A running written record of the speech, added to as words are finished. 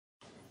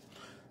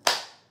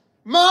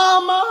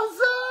Mama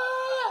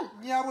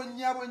ze nyabo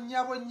nyabo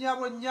nyabo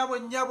nyabo nyabo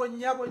nyabo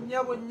nyabo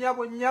nyabo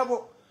nyabo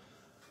nyabo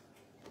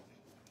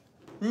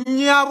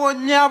nyabo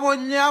nyabo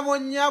nyabo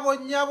nyabo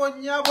nyabo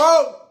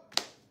nyabo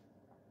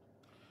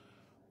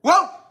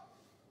wow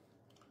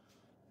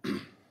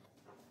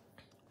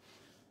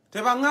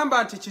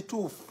tebangamba nti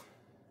kituufu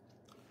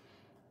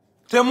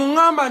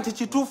temungamba nti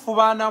kituufu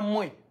baana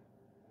mmwe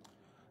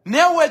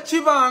newe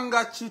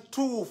kibanga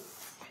kituufu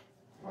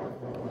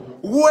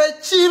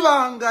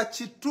wekibanga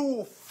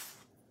kituufu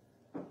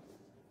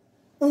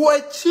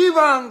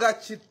wekibanga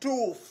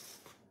kituufu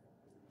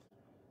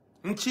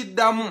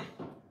nkiddamu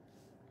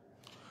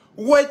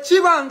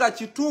wekibanga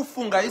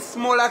kituufu nga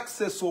small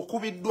access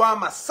okubiddwa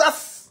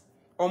amasasi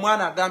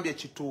omwana agambye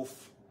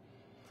kituufu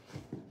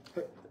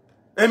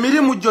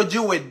emirimu gyo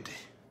giwedde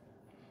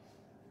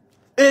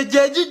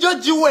ejejijo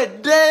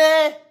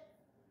giwedde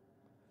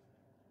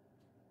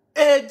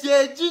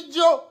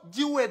ejejijo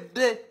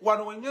giwedde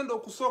wano wengendo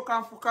okusooka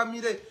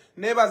nfukamire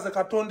nebaze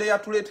Katonda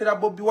yatuleetera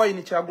Bobi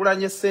Wine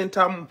Kyagulanyi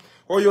Sentamu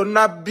oyo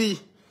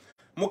nabbi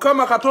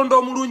Mukama Katonda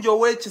omulungi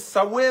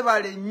ow'ekisa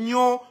weebale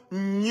nnyo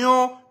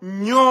nnyo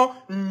nnyo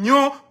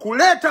nnyo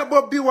kuleeta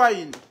Bobi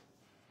Wine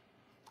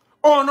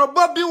ono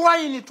Bobi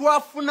Wine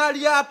twafuna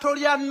lyato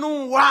lya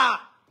Nuuwa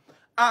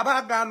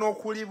abagaana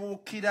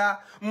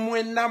okulibuukira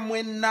mwenna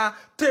mwenna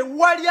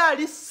tewali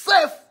ali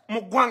safe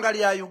mu ggwanga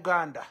lya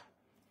Uganda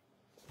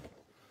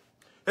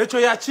ekyo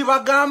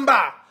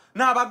yakibagamba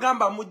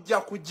n'abagamba mujja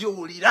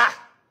kugiwulira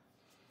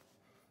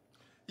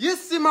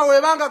yisima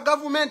webanga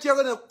gavumenti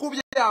yagenda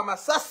kubya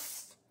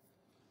amasasi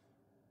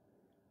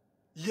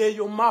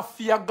yeyo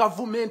mafia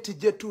gavumenti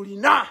gye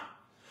tulina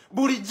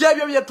bulijjo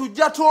ebyo bye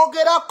tujja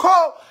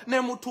twogerako ne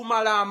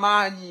mutumala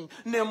amaanyi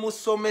ne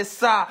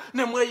musomesa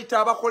ne mweyita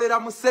abakolera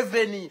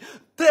Museveni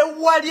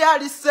tewali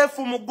ali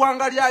sefu mu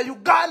ggwanga lya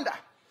Uganda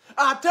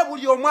ate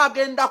buli omu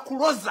agenda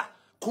kuloza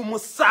ku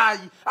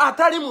musaayi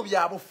atali mu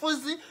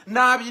byabufuzi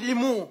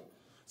n'abirimu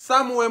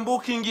samuwe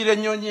mbukingira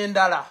ennyonyi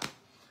endala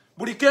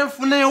buli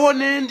kenfuneewo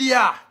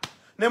n'endya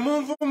ne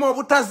munvuma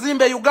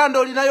obutazimbe Uganda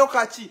olinayo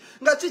kaki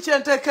nga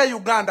kikyenteeka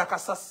Uganda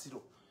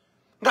kasasiro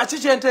nga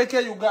kikyenteeka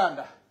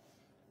Uganda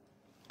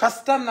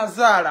kasita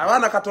nazaala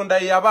abaana Katonda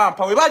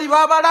yabampa we bali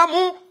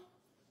babalamu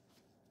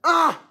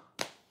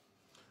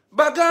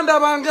baganda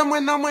bange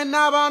mwenna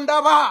mwenna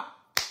abandaba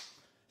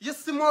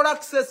small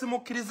access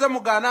mukkirize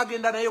mugaana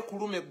agenda naye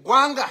kuluma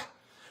eggwanga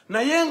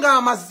naye nga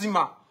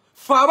amazima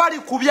fe abali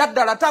kubya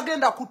ddala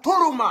tagenda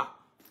kutuluma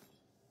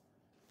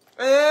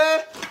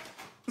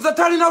nze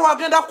talina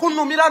wagenda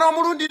kunnumira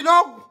n'omulundi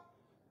n'ogu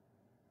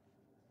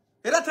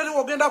era teri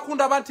wogenda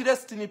kundaba nti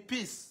rest in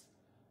peace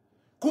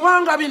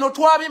kubanga bino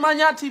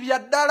twabimanya nti bya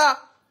ddala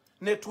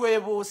ne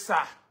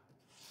twebuusa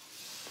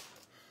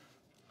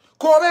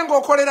kobe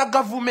ng'okolera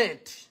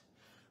gavumenti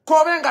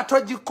kobe nga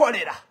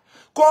togikolera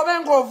kobe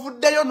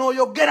ng'ovuddeyo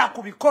n'oyogera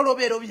ku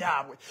bikolobero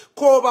byabwe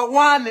koba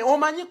wane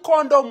omanyi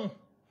kondomu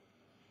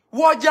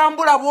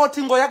wojambula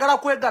bwoti ng'oyagala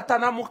kwegatta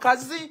na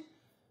mukazi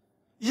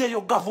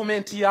yeyo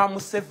gavumenti ya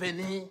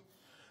Museveni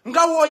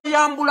nga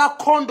woyambula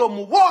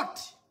kondomu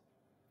bwoti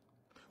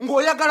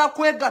ng'oyagala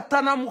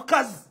kwegatta na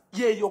mukazi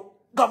yeyo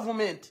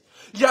gavumenti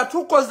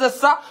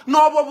yatukozesa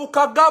n'obwo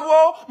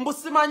bukagabo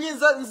mbusimanyi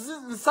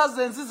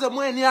nsaze nzize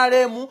mweni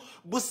alemu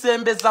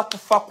busembeza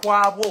kufa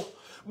kwabo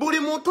buli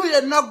muntu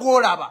yenna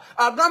gwolaba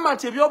agamba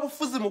nti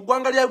ebyobufuzi mu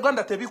ggwanga lya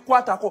Uganda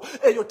tebikwatako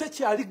eyo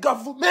tekyali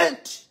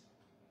gavumenti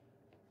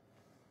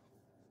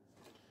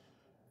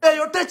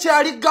eyo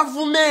tekyali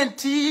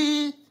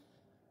gavumenti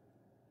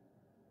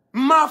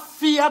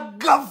mafia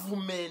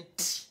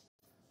gavumenti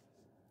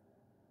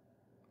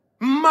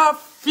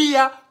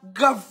mafia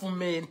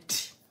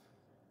gavumenti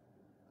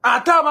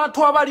ate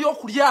abantu abali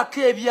okulyako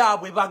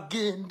ebyabwe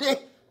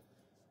bagende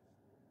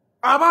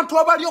abantu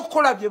abali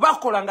okukola bye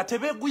bakola nga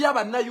tebeeguya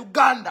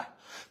bannayuganda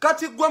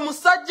kati gwe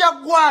musajja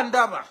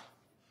gwandaba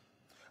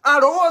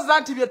alowooza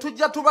nti bye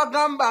tujja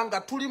tubagamba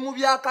nga tuli mu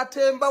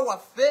byakatemba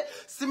waffe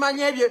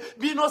simanye ebyo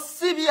bino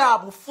si bya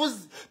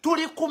bufuzi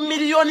tuli ku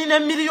miliyoni ne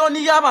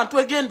miliyoni y'abantu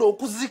egenda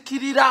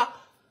okuzikirira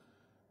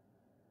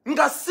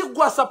nga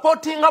sigwa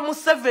supportinga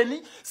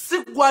Museveni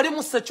sigwa ali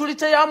mu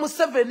security ya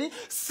Museveni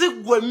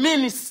sigwe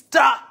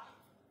minister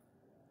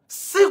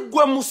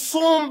sigwe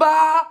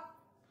musumba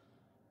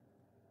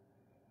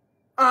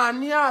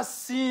ani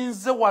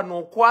asinze wano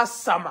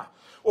okwasama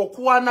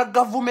okuwana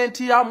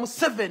gavumenti ya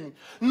Museveni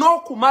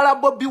n'okumala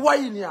Bobi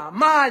Wine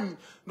amaanyi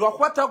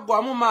lwakwata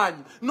gwamu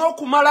maanyi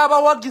n'okumala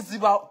abawagizi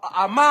ba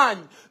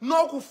amaanyi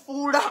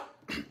n'okufuula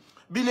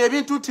bino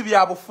ebintu ti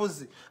bya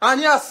bufuzi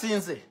ani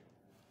asinze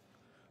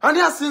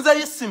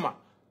yisima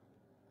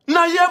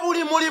naye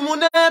buli mulimu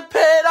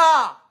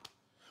n'empeera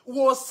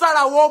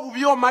w'osalawo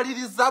obubi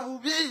omaliriza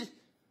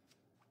bubi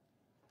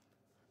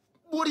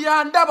buli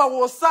andaba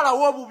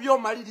w'osalawo obubi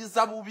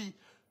omaliriza bubi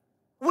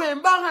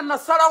wembanga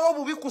nasalawo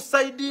obubi ku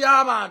saidi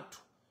y'abantu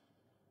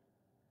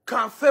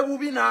kanfe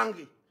bubi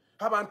nange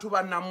abantu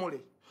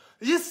bannamule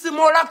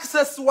small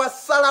access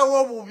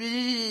wasalawo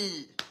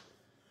obubi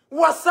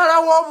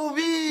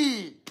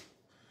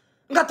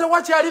nga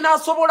tewakyali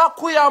n'asobola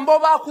kuyamba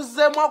oba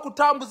akuzeemu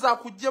akutambuza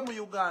akujje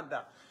mu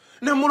Uganda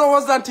ne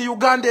mulowooza nti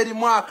Uganda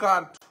erimu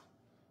akantu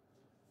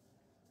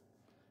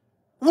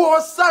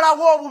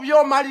w'osalawo obubi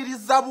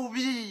omaliriza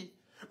bubi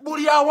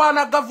buli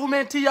awaana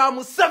gavumenti ya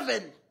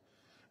Museveni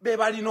be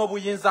balina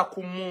obuyinza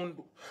ku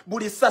mundu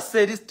buli ssasa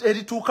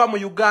erituuka mu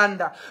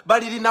Uganda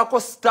balirinako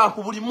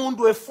sitampu buli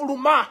mundu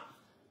efuluma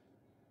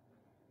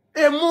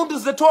emundu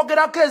ze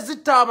twogerako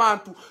ezitta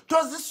abantu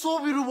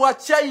tozisuubirwa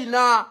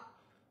China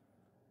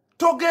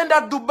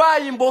togenda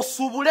Dubai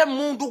mb'osuubule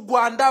emundu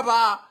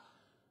gwandaba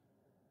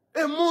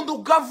emundu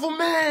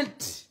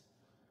gavumenti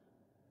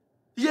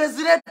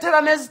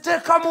yezireetera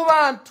neziteeka mu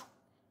bantu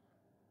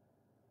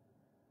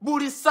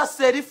buli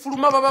ssasa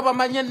erifuluma baba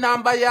bamanye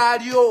ennamba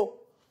yaalyo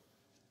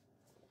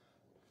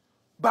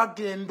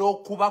bagenda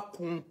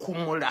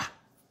okubakunkumula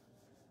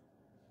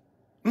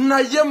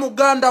naye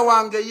muganda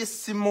wange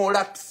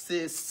yisimola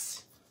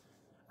kisesi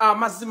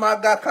amazima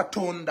aga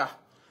Katonda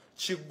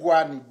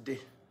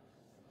kigwanidde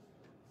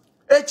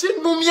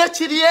ekinnumye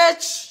kiri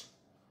eki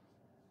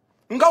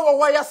nga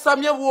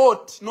wawayasamye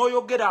bwoti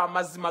n'oyogera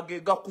amazima ge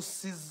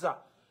gakusiza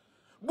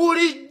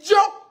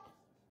bulijjo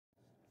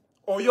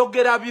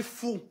oyogera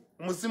bifu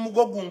muzimu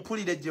gwo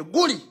gumpulire gye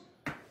guli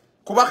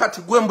kuba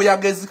kati gwe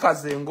mbuyaga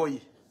ezikaze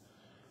engoye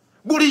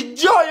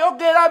bulijjo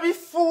oyogera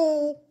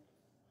bifu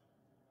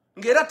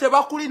ngera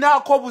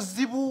tebakulinaako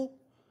buzibu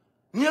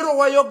nyero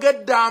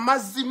wayogedde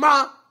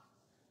amazima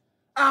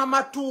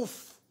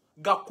amatuufu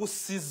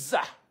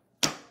gakusiza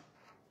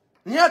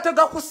niye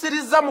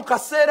tegakusiriza mu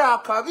kaseera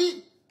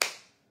akabi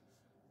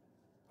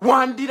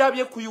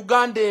wandirabye ku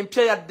Uganda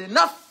empya yadde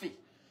naffe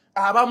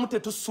abamu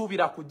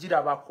tetusuubira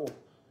kugirabako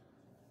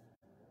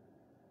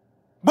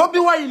Bobi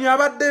Wine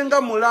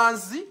abaddenga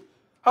mulanzi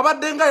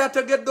abaddenga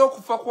yategedde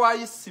okufa kwa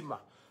Isima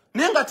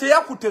naye nga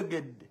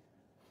teyakutegedde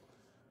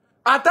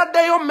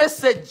ataddeyo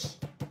message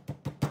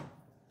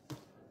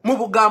mu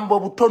bugambo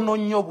butono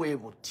nnyo bwe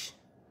buti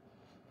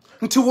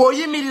nti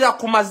wooyimirira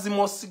ku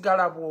mazima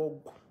osigala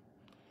bwogwo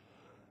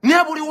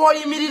naye buli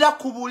wooyimirira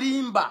ku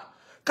bulimba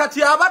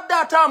kati abadde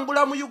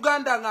atambula mu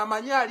Uganda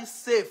ng'amanyi ali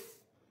safe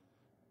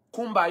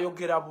kumba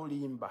ayogera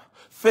bulimba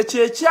ffe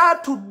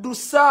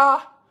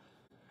kyekyatuddusa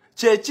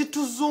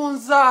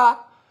kyekituzunza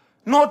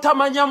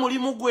n'otamanya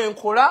mulimu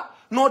gwenkola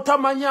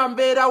n'otamanya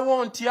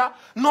mbeerawo ntya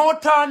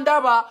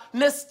n'otandaba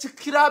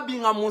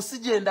nesikirabinga mu nsi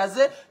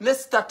gyendaze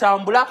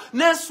nesitatambula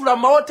nensula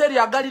mahoteri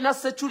agalina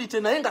security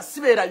naye nga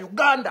sibeera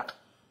Uganda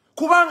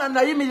kubanga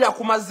nayimirira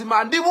ku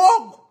mazima ndi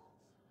bwogo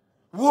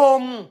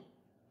bwomu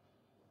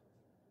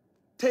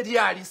teri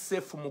ali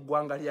safe mu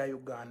ggwanga lya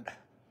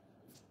Uganda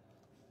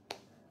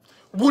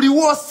buli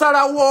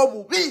woosalawo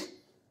obubi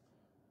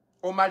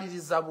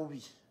omaliriza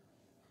bubi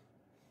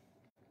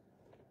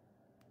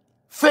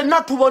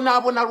fenna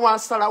tubonaabona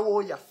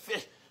lwansalawo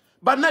yaffe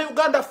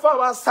bannayuganda ffe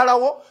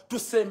abansalawo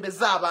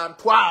tusembeza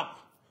abantu abo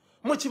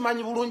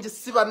mukimanyi bulungi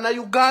si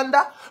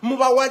bannayuganda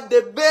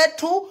mubawadde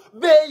beetu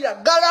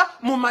beeyagala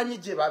mumanyi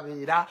gye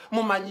babeera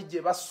mumanyi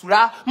gye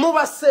basula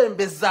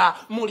mubasembeza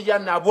mulya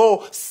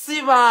nabo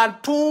si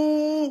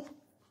bantu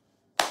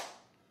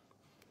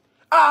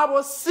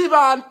abo si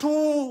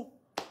bantu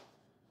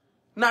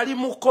nali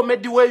mu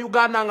komedi we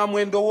Uganda nga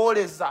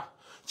mwendowooleza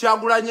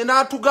Kyagulanyi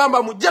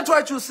n'atugamba mujje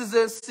twekyusiza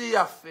ensi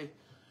yaffe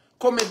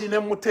komedi ne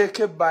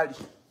muteeke ebbali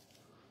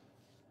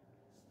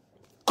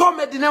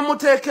komedi ne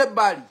muteeke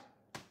ebbali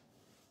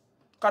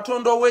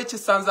Katonda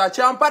ow'ekisanza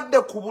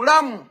akyampadde ku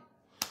bulamu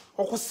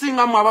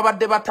okusingamu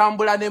ababadde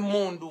batambula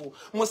n'emmundu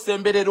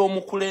musemberera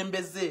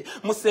omukulembeze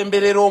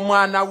musemberera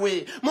omwana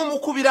we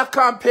mumukubira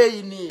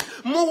kampeyini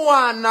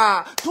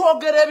muwaana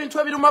twogera ebintu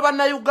ebiruma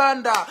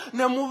bannayuganda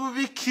ne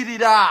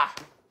mubibikirira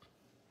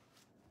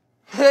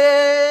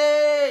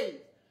hey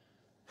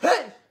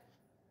hey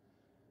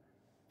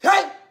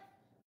hey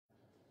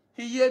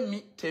iye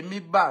mi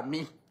temiba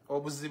mi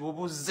obuzibu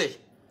buzze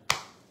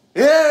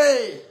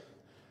hey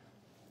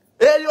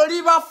eyo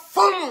liba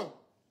fumu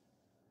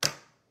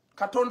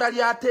Katonda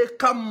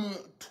lyateeka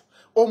muntu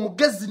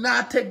omugezi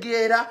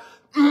n'ategeera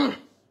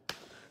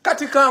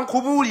kati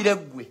kankubuulire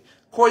gwe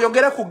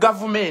koyogere ku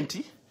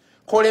gavumenti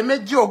koleme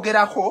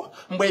jyogerako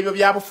mbwe ebyo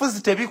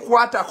byabufuzi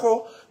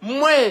tebikwatako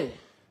mwe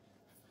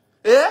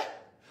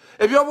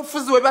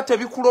ebyobufuzi weba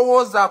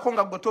tebikulowoozaako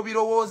nga gwe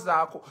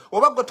tobirowoozaako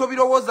oba gwe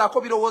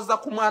tobirowoozaako birowooza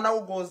ku mwana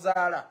wo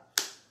gwozaala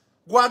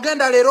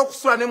gwagenda leero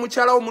okusula ne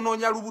mukyala wo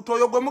munoonya lubuto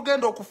oyo gwe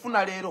mugenda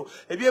okufuna leero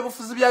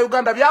ebyobufuzi bya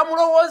Uganda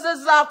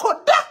byamulowoozezaako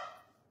dda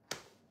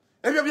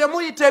ebyo bye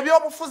muyita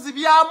ebyobufuzi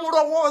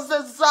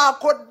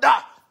byamulowoozezaako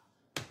dda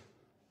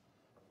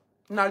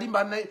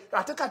nalimba naye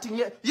ate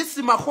kati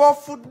Isima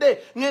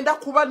koofudde ngenda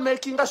kuba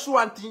making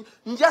sure nti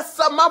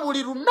njasama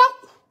buli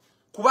lunaku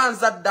kuba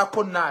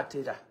nzaddako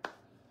naatera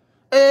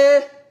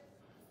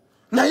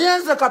naye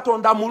nze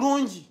Katonda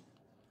mulungi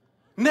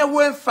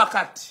newenfa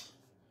kati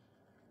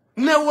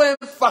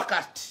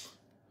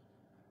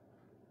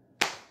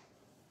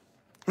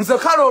nze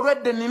kale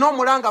olwedde nina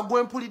omulanga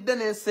gwempulidde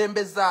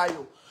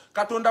n'ensembezaayo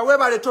Katonda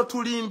webale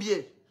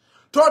totulimbye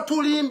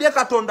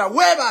Katonda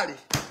webale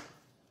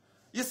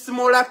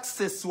Small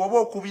access waba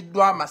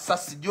okubiddwa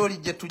amasasi gyoli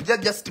gye tujja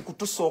just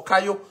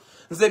kutusookayo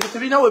nze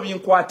bitubina we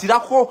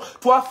binkwatirako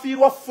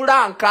twafiirwa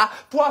Franka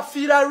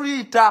twafiira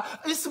Rita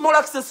small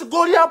access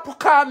goli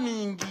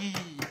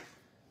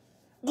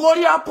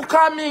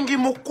upcoming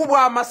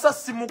mukubwa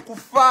amasasi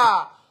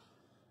mukufa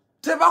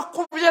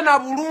tebakubye na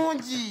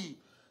bulungi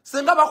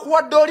senga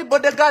bakuwadde oli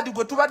bodyguard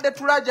gwe tubadde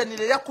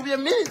tulajanire yakubye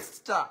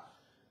minister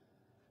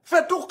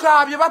fe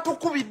tukabye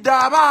batukubidde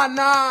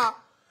abaana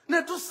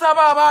ne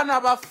tusaba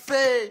abaana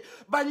baffe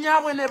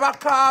banyabwe ne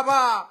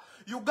bakaba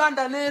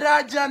Uganda ne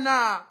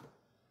rajana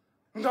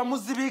nga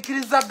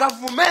muzibikiriza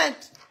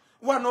government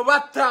wano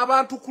batta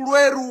abantu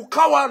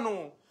kulweruka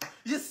wano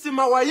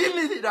yisima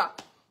wayimirira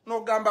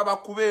no gamba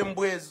bakube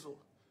embwezo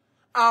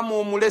amo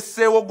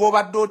omulesewo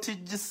gobadde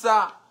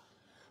otijjisa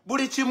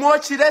buli kimu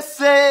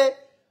kirese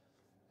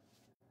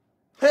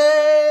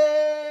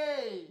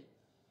hey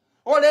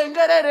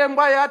olengerere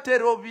mbwa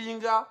yatera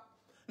obinga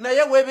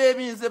naye webe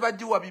ebinze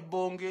bagiwa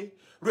bibonge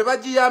lwe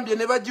bagiyambye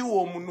ne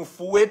bagiwa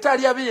omunufu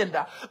wetalya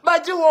byenda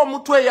bagiwa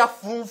omutwe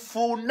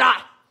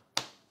yafunfuna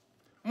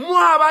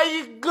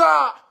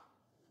mwabayiga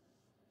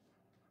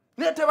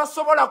nete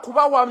basobola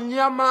kubawa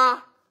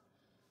mnyama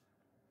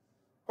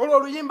olwo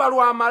oluyimba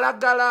lwa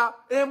malagala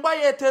embwa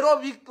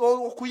yetera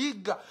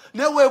okuyiga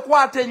newe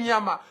ekwata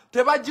ennyama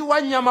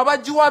tebagiwa nnyama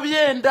bagiwa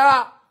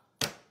byenda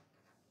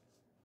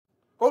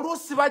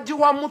oluusi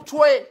bagiwa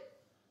mutwe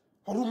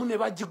olumu ne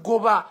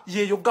bagigoba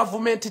yeyo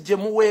gavumenti gye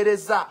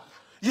muweereza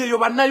yeyo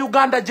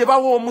bannayuganda gye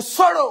bawa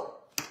omusolo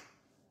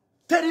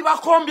teri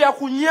bakombya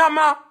ku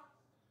nnyama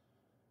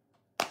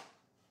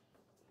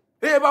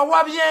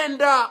ebawa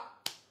byenda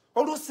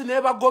oluusi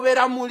ne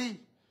bagobera muli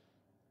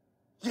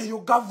yeyo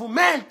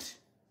gavumenti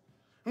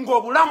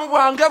ng'obulamu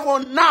bwange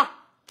bwonna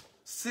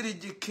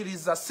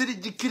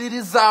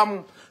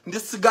sirigikiririzaamu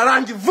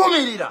ndisigala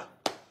ngivumirira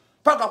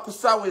paka ku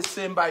ssaawa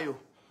esembayo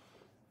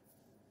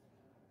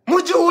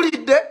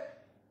mugiwulidde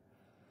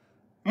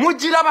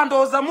mugiraba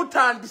ndowooza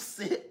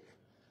mutandise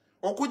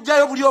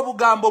okugjayo buli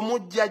obugambo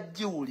mujja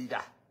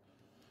giwulira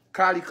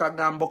kaali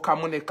kagambo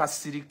kamu ne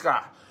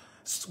kasirika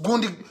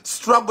gundi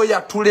struggle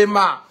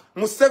yatulema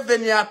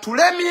Museveni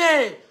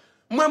yatulemye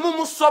mwe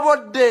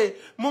mumusobodde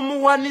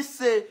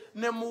mumuwanise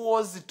ne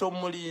muwozi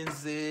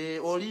tomulinze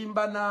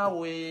olimba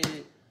naawe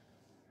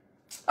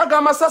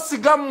agamasasi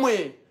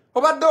gammwe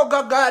obadde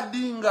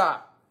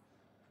ogagadinga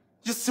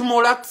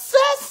small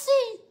access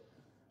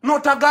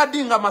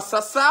notagadinga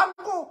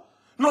masasango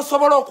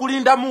nosobola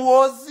okulinda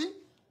muwozi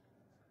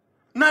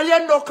naye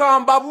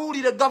ndokamba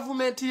buulire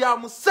gavumenti ya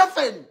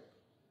Museveni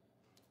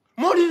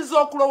mulinza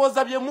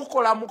okulowooza bye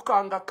mukola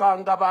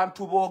mukangakanga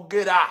bantu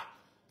boogera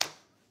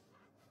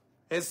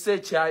ese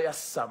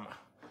ekyayasama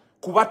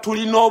kuba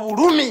tulina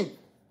obulumi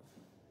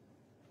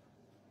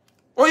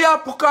oyo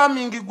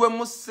upcoming gwe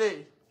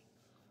musse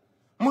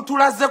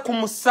mutulaze ku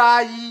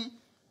musaayi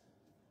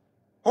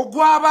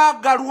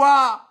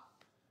ogwabaagalwa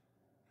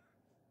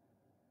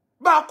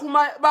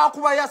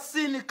bakuba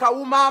Yasini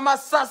Kawuma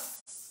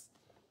amasasi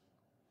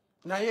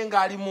naye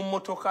ng'ali mu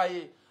mmotoka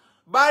ye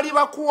bali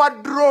bakuwa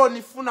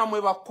drone funa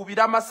mwe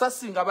bakubira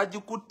amasasi nga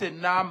bagikutte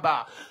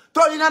ennamba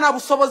tolina na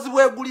busobozi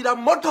bwegulira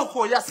mmotoka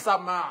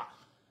oyasama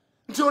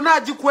nti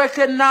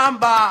onaagikweka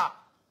ennamba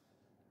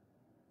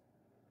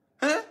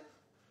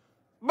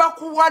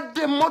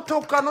bakuwadde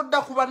emmotoka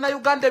nodda ku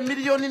bannayuganda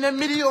emiliyoni ne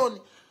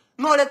miliyoni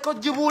noleka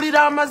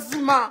ogibuulira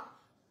amazima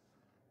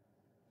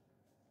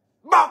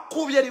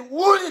bakubye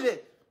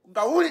liwulire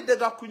gawulidde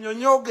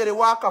gakunyonyogere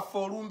wakafa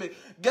olumbe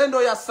genda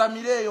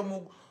oyasamire eyo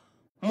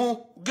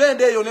mu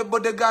genda eyo ne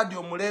bodyguard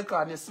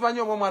omulekane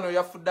simanyi oba omwana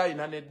oyafudde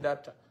alina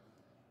neddata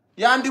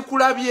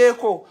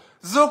yandikulabyeko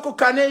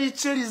zuukuka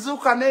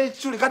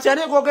Ichuli kati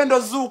ani gogenda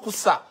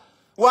ozuukusa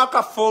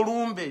wakafa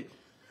olumbe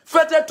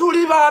ffe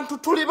tetuli bantu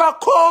tuli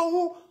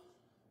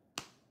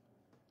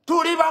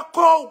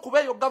bakoowu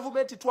kuba eyo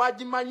gavumenti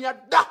twagimanya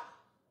dda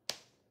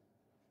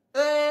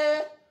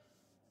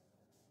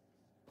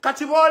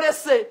kati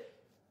boolese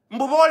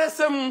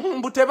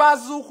mbu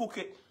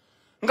tebazuukuke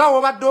nga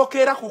wobadde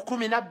okeera ku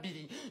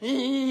 12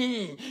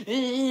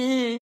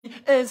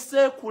 ensi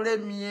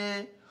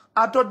ekulemye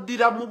ate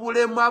oddira mu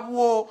bulema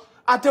bwo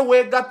ate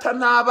weegatta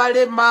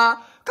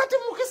n'abalema kati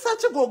mukisa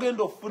ki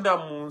gw'ogenda ofuna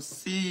mu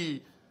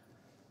nsi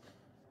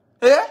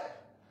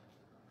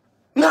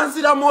nga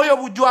nzira mwoyo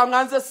bujwa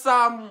nga nze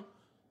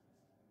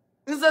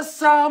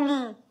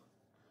saamu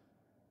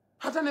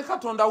ate ne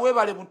Katonda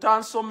weebale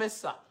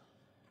butansomesa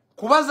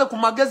kubanze ku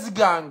magezi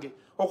gange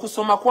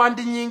okusoma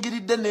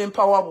kwandinyiingiridde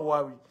n'empawa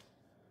buwabi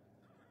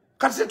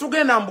kati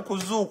tetugenda mbu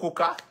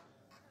kuzuukuka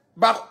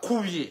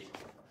bakubye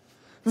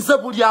nze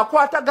buli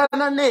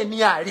akwatagana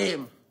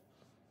n'emyalemu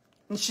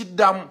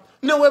nkiddamu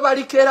newe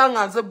balikeera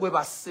nga nze gwe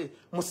basse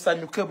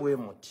musanyuke bwe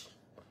muti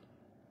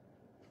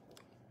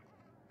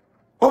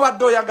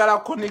obadde oyagala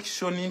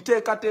connection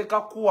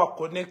nteekateeka kuwa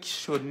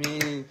connection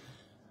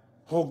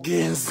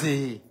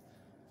ogenze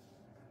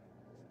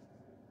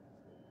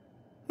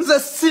nze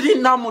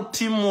sirina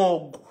mutima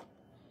ogwo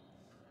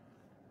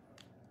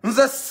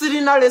nze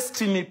sirina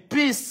rest in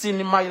peace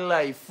in my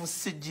life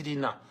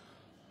sigirina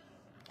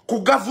ku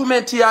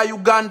government ya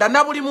Uganda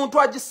na buli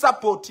muntu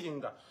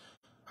agisupportinga.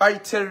 I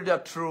tell you the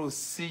truth,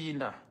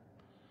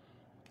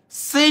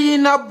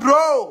 Sina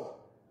bro.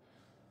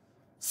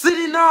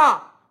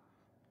 Sirina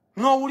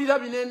no ulira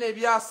binene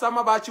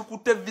byasama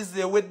bakikutte visa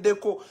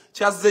eweddeko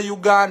kyaze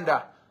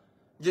Uganda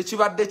je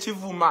kibadde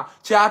kivuma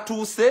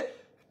kyatuuse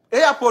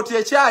airport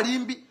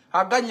ekyalimbi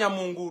aganya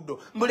mu ngudo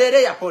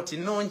mbulere airport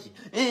nongi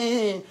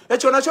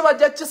ekyo nakyo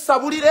bajja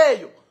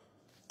kisabulireyo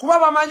kuba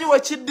bamanyi we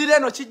kiddire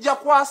no kijja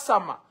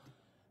kwasama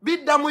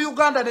bidda mu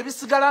Uganda ne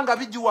bisigala nga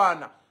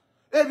bijiwana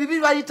ebibi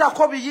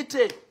bayitako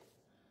biyite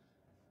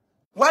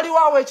waliwo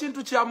awo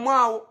ekintu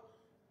kyamwawo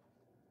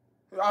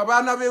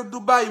abaana be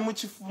Dubai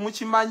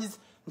mukimanyi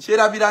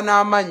nkyerabira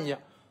n'amanya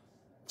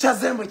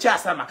kyazembe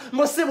kyasama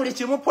musi buli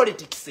kimu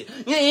politics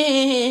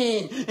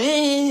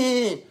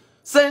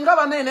senga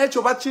banene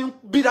ekyo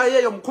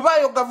bakimbirayo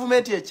kubayo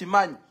government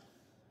ekimanyi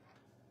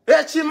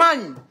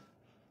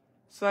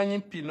sanyi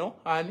pino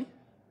ani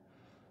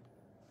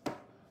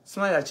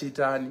smaya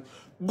chitani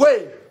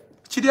gwe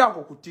kiri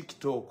ako ku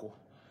TikTok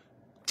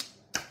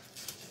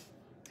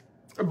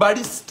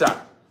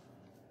barista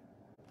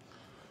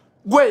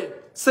gwe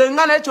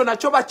senga n'ekyo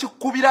nakyo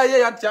bakikubirayo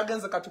yanti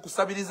yagenze kati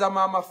kusabiriza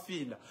mama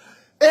fina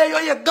eyo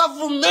ye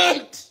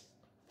government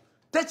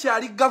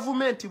tekyali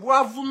government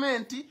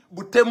bwavumenti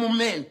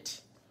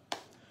butemumenti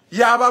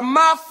yaba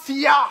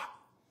mafia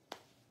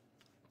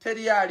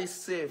teri ali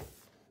safe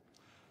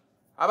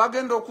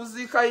abagenda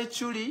okuziika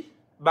Ichuli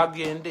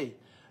bagende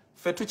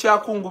fe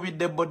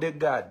tukyakungubidde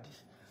bodyguard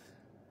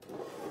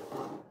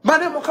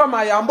mane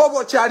mukama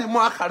yambobo kyali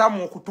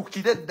mwakalamu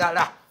okutukira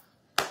eddala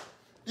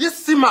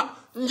yisima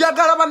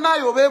njagala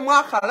banayo be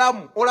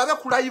mwakalamu olabe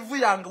ku live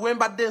yange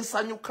wembadde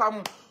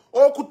nsanyukamu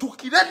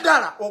okutukira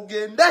eddala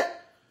ogende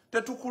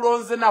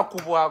tetukulonze na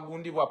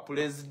kubwagundi bwa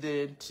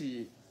president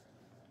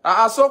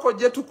asoko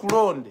je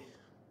tukulonde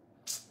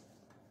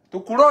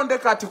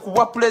kati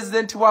kubwa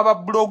president bwa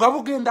bloga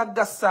bugenda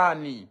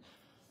gasani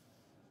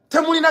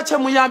temulina kye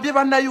muyambye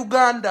bana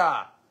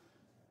Uganda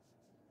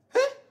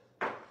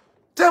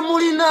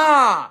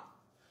temulina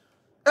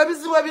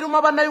ebizibu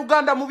ebiruma bana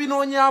Uganda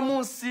mubinonyamu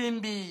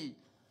nsimbi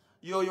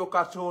yoyo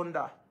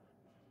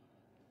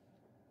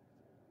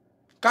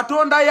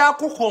Katonda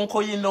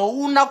yakukonko yino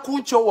una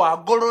kuncho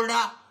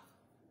wagolola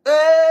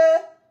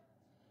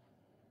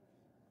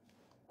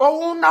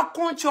ouna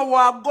kuncho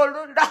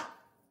wagolola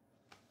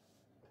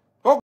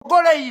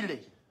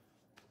ogoleile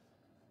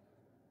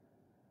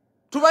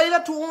tubaile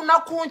tuuna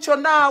kuncho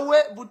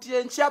nawe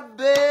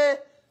butienchabe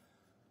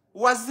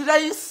wazira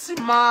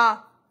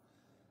isima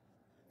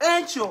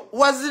encho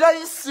wazira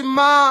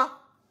isima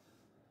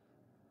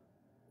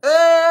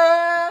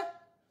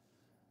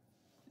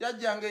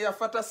yajange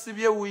yafata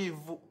sibye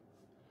wivu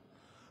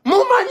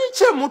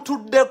mumanyiche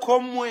mutuddeko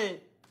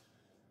mwe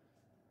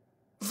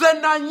ze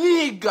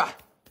nanyiga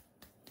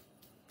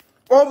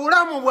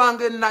obulamu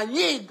bwange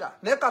nanyiga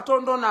ne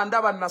Katonda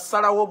nandaba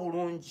nasalawo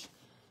bulungi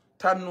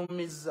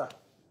tanumiza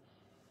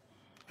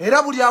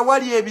era buli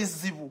awali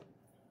ebizibu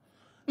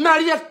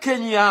nali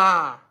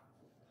Kenya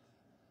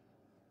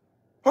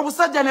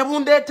obusajja ne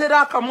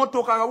bundeetera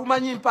akamotoka nga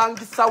bumanyi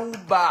mpangisa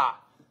uba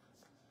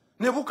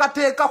ne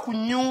bukateeka ku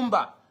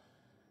nyumba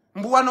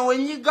mbuwano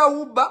wenyiga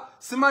uba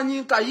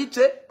simanyi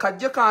nkayite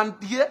kajje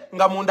kandye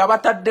nga munda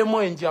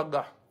bataddemu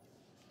enjaga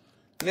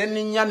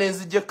neninya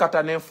nenzije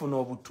kata nenfuna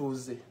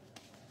obutuuze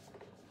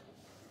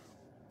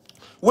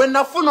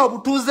wenafuna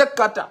obutuuze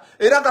kata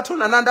era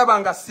Katonda nandaba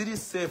nga siri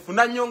safe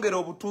nanyongera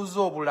obutuuze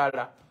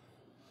obulala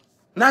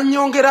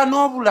nanyongera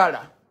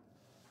n'obulala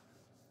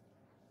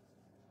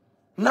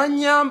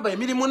nanyamba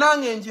emirimu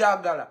nange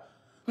njagala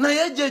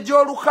naye je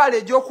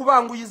gyolukale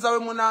gy'okubanguyiza we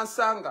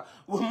munansanga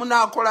we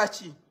munakola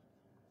ki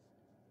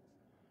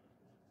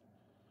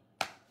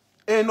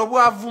eno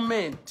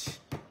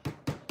bwavumenti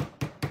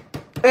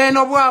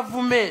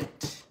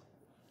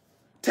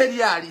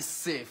teri ali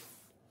safe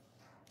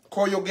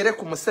koyogere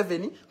ku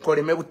Museveni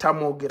koleme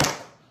butamwogera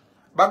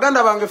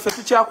baganda bange fe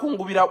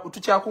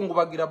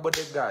tukyakungubagira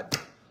bodyguard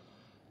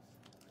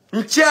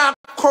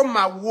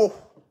nkyakomawo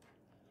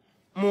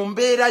mu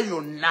mbeera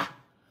yonna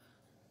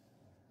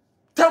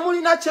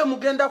temulina kye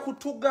mugenda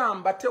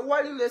kutugamba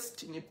tewali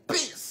rest in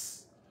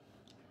peace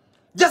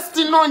just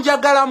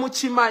nonjagala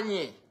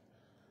mukimanye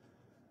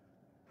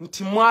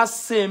nti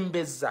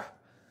mwasembeza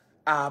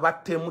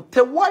abatemu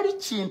tewali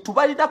kintu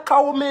balina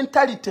kawo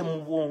mentality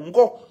mu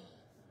bwongo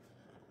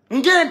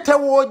ngente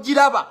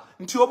wogiraba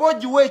nti oba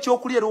ogiwa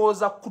ekyokulya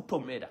erowooza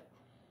kutomera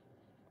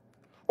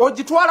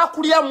ogitwala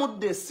kulya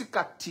mudde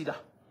esikattira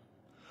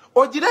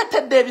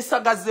ogireetedde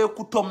ebisagaze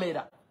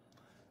kutomera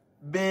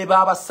beba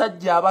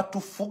abasajja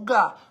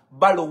abatufuga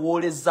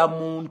balowooleza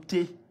mu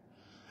nte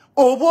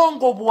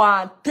obwongo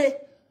bwa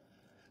nte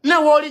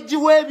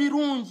newooligiwa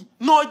ebirungi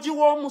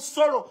n'ogiwa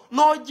omusolo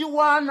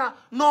n'ogiwaana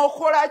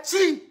n'okola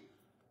ki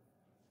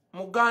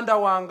muganda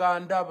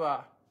wange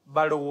ndaba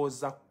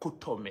balowooza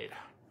kutomera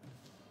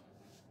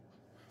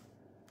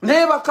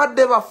naye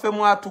bakadde baffe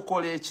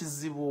mwatukola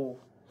ekizibu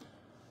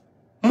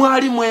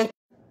mwali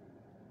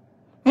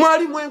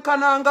Mwali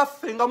mwenkana nga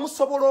ffe nga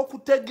musobola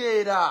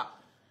okutegeera.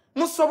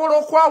 Musobola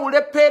okwawula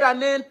eppeera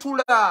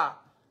n'entula.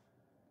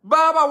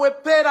 Baba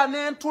weppeera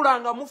n'entula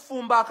nga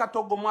mufumba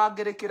akatogo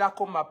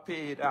mwagerekerako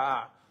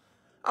mapeera.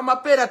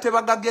 Amapeera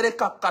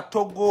tebagagereka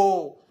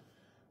katogo.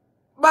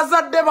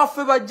 Bazadde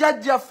baffe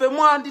bajjajja ffe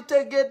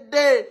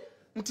mwanditegedde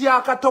nti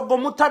akatogo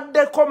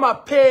mutaddeko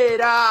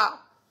mapeera.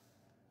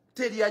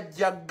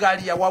 Teryajja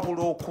galya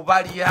wabula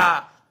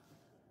okubalya.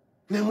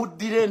 Ne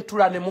muddira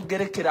entula ne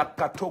mugerekera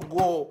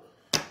katogo.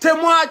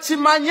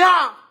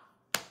 Temwakimanya.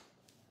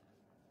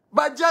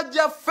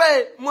 Bajjajja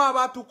ffe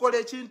mwabatukola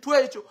ekintu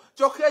ekyo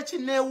kyokka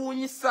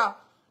ekineewuunyisa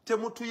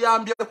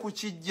temutuyambye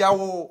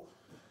kukijjawo.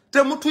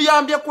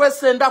 Temutuyambye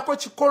kwesendako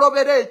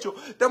kikolobera ekyo.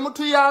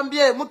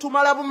 Temutuyambye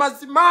mutumala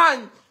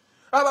bumazimanyi.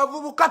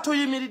 Abavubuka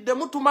tuyimiridde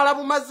mutumala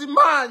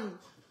bumazimanyi.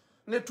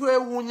 Ne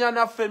twewuunya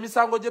naffe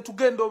emisango gye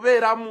tugenda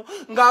obeeramu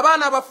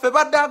ng'abaana baffe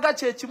badaaga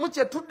kye kimu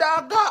kye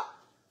tudaaga.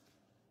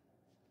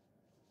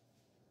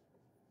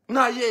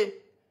 Naye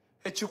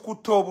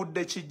ekikutta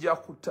obudde kijja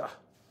kuta.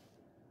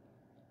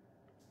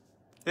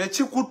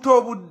 Ekikutta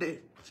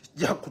obudde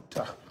kijja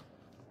kuta.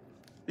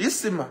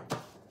 Isima.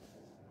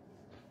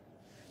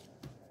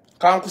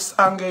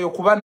 Kankusangeyo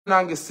kuba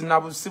nange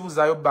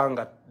sibuzayo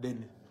bbanga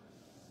ddene.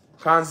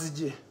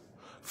 Kanzije.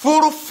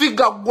 Full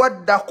figure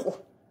gwaddako.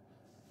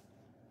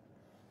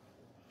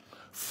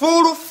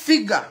 Full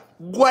figure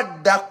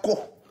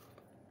gwaddako.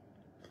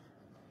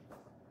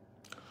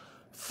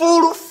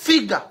 Full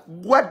figure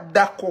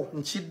gwaddako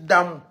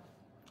nkiddamu.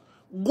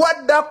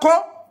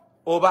 Gwaddako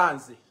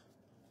obanze.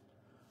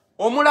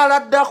 Omulala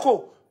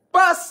ddako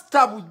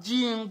Pastor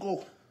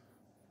Bujingo.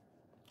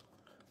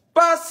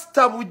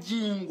 Pastor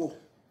Bujingo.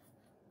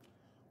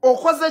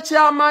 Okoze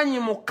kyamaanyi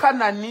mu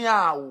Kanani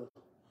awo.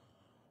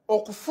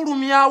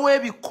 Okufulumyawo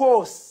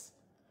ebikoosi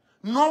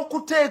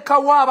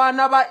n'okuteekawo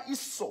abaana ba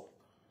Iso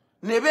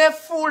ne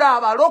beefuula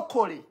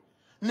abalokole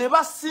ne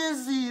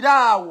basinziira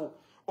awo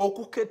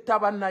okuketta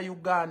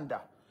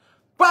bannayuganda.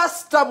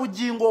 Pastor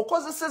Bujingo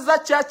okozeseza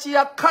kyaki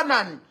ya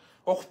Kanani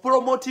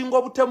okupromotinga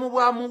obutemu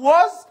bwa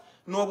Muwoozi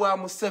n'obwa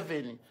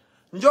Museveni.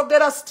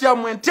 Njogera sitya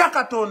mwe ntya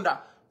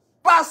Katonda.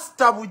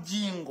 Pastor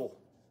Bujingo.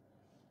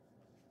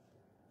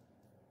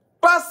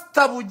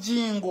 Pastor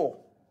Bujingo.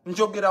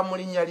 Njogera mu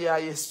linnya lya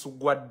Yesu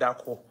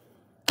gwaddako.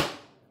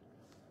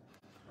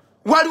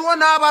 Waliwo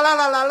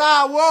n'abalala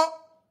lalaawo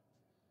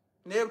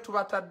naye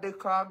tubatadde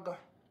kaaga.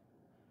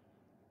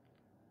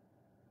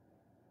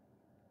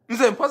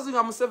 Nze mpozi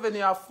nga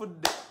Museveni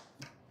afudde.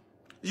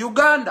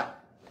 Uganda.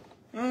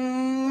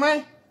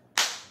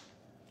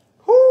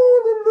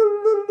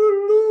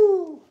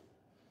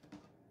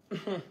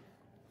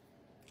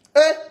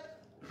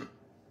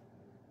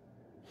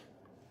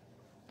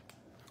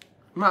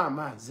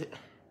 Mama nze.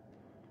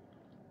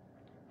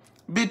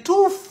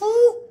 Bituufu.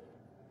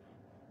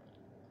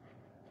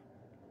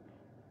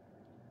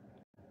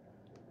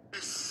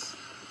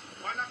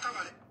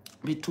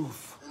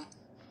 Bituufu.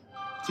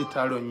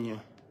 Kitalo nnyo.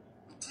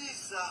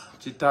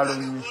 Kitalo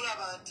nnyo.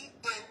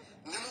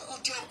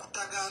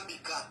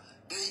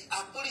 They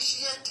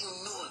appreciate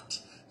not.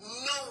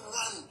 No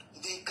one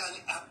they can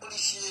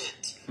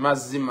appreciate.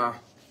 Mazima.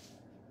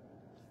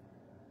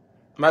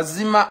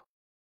 Mazima.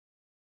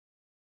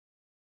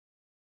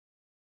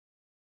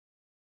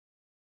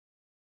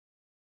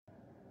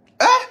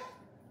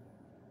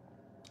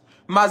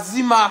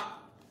 Mazima.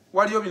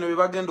 Waliyo bino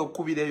bibagenda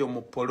okubireyo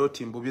mu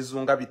poloti mbu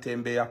bizunga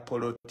bitembe ya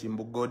poloti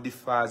mbu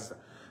Godfather.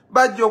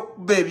 Bajja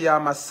okuba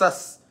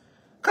eby'amasasi.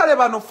 Kale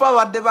bano fa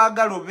badde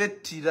baagala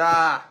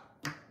obettira.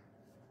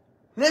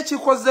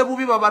 N'ekikoze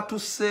bubi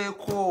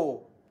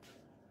babatusseeko.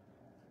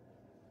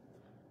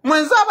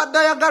 Mwenze abadde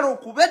ayagala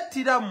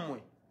okubettira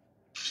mmwe.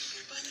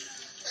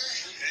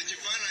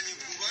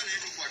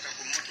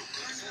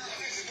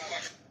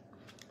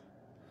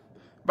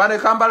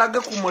 Baleka mbalage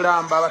ku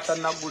mulamba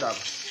abatannagulaba.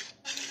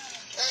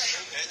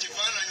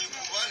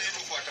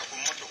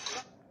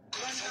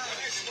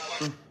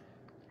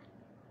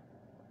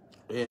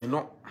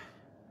 No.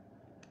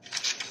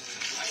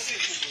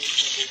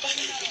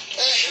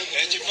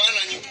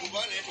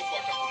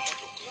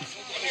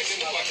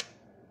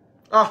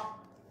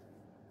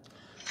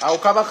 Awo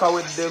kabaka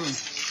weddemu.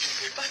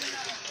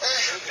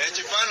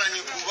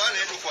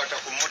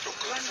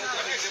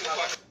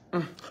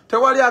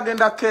 Tewali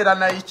agenda keera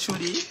na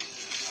Ichuli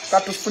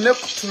katufune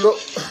kutulo.